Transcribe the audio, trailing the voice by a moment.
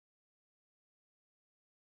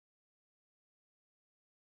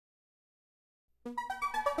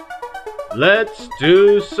Let's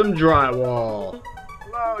do some drywall.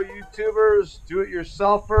 Hello YouTubers,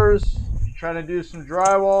 do-it-yourselfers. You trying to do some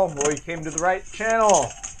drywall? Well, you came to the right channel.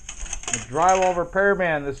 I'm a drywall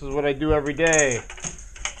repairman. This is what I do every day.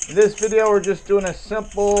 In this video, we're just doing a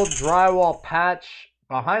simple drywall patch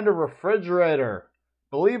behind a refrigerator.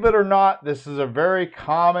 Believe it or not, this is a very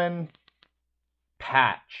common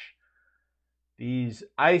patch. These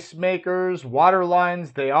ice makers, water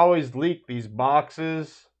lines, they always leak these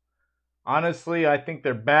boxes. Honestly, I think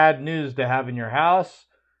they're bad news to have in your house.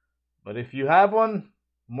 But if you have one,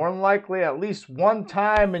 more than likely at least one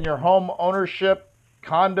time in your home ownership,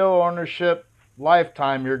 condo ownership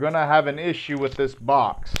lifetime, you're going to have an issue with this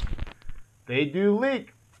box. They do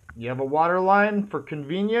leak. You have a water line for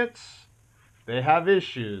convenience, they have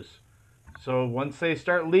issues. So once they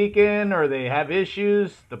start leaking or they have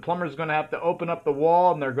issues, the plumber's going to have to open up the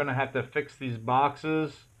wall and they're going to have to fix these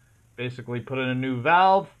boxes. Basically put in a new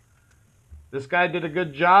valve. This guy did a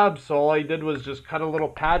good job, so all he did was just cut a little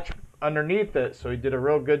patch underneath it. So he did a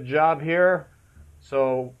real good job here.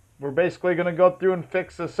 So we're basically going to go through and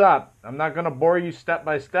fix this up. I'm not going to bore you step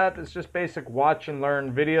by step. It's just basic watch and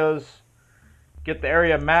learn videos. Get the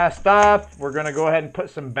area masked off. We're going to go ahead and put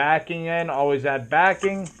some backing in. Always add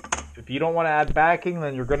backing. If you don't want to add backing,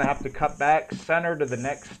 then you're going to have to cut back center to the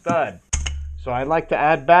next stud. So I like to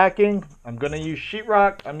add backing. I'm going to use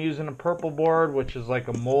sheetrock. I'm using a purple board, which is like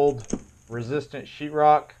a mold resistant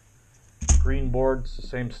sheetrock. Green boards, the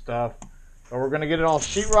same stuff. But we're going to get it all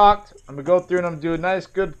sheetrocked. I'm going to go through and I'm going to do a nice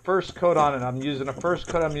good first coat on it. I'm using a first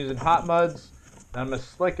coat. I'm using hot muds. Then I'm going to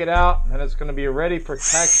slick it out and it's going to be ready for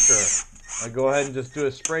texture. I go ahead and just do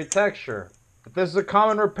a spray texture. But this is a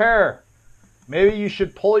common repair. Maybe you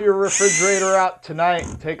should pull your refrigerator out tonight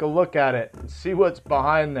and take a look at it and see what's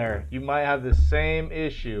behind there. You might have the same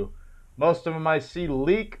issue. Most of them I see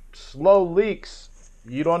leak, slow leaks.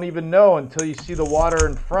 You don't even know until you see the water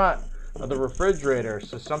in front of the refrigerator.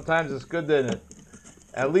 So sometimes it's good to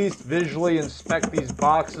at least visually inspect these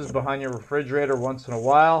boxes behind your refrigerator once in a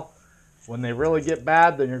while. When they really get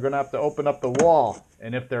bad, then you're going to have to open up the wall.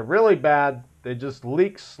 And if they're really bad, they just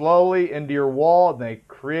leak slowly into your wall and they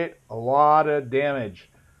create a lot of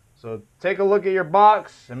damage. So take a look at your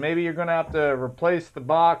box and maybe you're going to have to replace the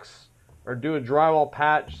box or do a drywall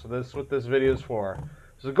patch. So this is what this video is for.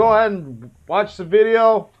 So go ahead and watch the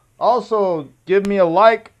video. Also, give me a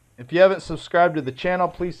like. If you haven't subscribed to the channel,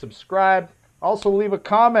 please subscribe. Also, leave a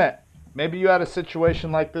comment. Maybe you had a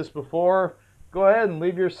situation like this before. Go ahead and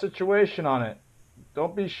leave your situation on it.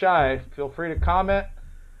 Don't be shy. Feel free to comment.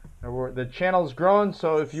 The channel's growing,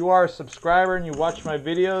 so if you are a subscriber and you watch my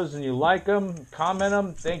videos and you like them, comment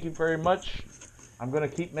them. Thank you very much. I'm going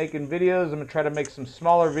to keep making videos. I'm going to try to make some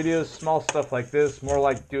smaller videos, small stuff like this, more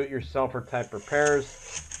like do-it-yourselfer type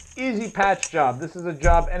repairs. Easy patch job. This is a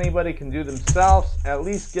job anybody can do themselves. At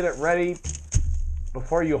least get it ready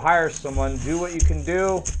before you hire someone. Do what you can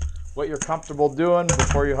do, what you're comfortable doing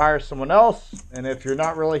before you hire someone else. And if you're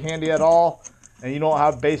not really handy at all and you don't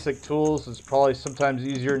have basic tools, it's probably sometimes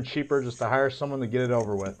easier and cheaper just to hire someone to get it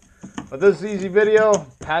over with. But this is an easy video,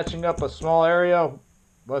 patching up a small area,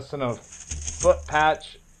 less than a foot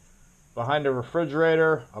patch behind a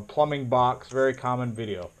refrigerator, a plumbing box, very common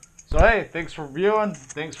video. So hey, thanks for viewing,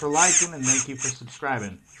 thanks for liking, and thank you for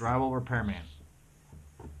subscribing. Drywall Repairman.